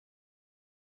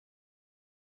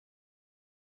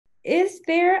Is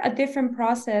there a different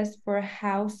process for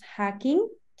house hacking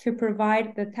to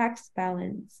provide the tax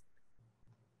balance?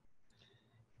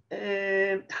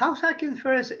 House hacking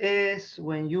first is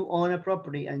when you own a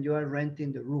property and you are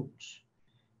renting the rooms.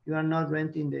 You are not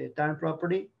renting the entire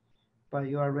property, but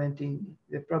you are renting,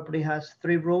 the property has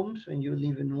 3 rooms and you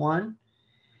live in one.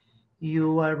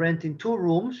 You are renting 2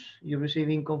 rooms, you receive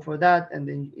income for that, and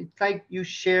then it's like you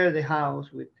share the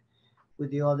house with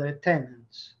the other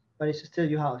tenants, but it's still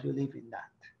your house, you live in that.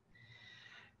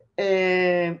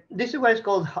 This is what is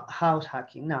called house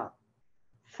hacking. Now,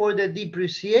 for the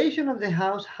depreciation of the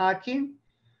house hacking,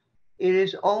 it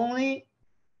is only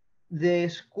the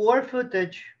square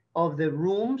footage of the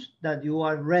rooms that you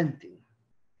are renting.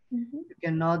 Mhm. You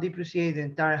cannot depreciate the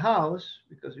entire house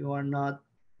because you are not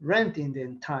renting the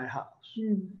entire house.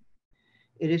 Mm.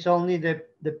 It is only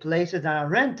the places that are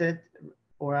rented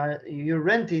or are you're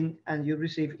renting and you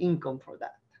receive income for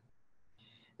that.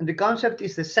 And the concept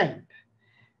is the same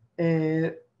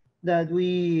that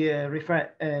we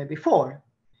referred before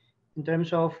in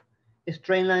terms of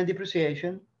straight-line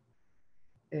depreciation.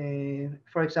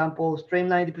 For example,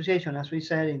 straight-line depreciation, as we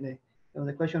said in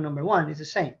the question number one, is the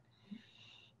same.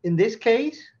 In this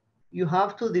case, you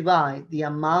have to divide the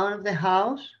amount of the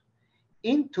house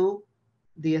into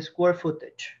the square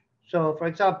footage. So, for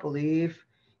example, if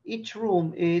each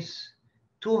room is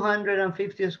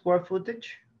 250 square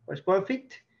footage or square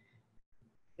feet,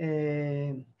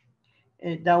 uh,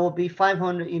 that will be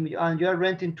 500, and you're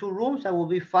renting 2 rooms, that will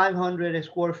be 500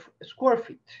 square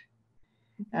feet.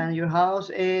 Mhm. And your house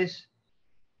is,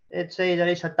 let's say that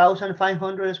is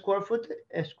 1,500 square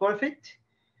feet.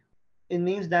 It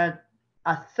means that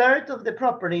a third of the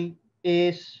property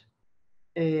is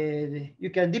you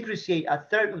can depreciate a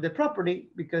third of the property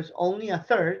because only a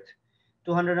third,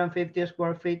 250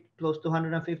 square feet plus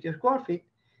 250 square feet,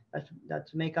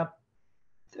 that's make up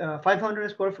 500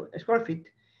 square feet.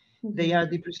 They Mhm. are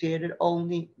depreciated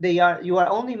only. You are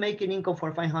only making income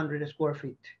for 500 square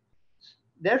feet.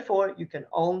 Therefore, you can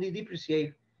only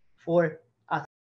depreciate for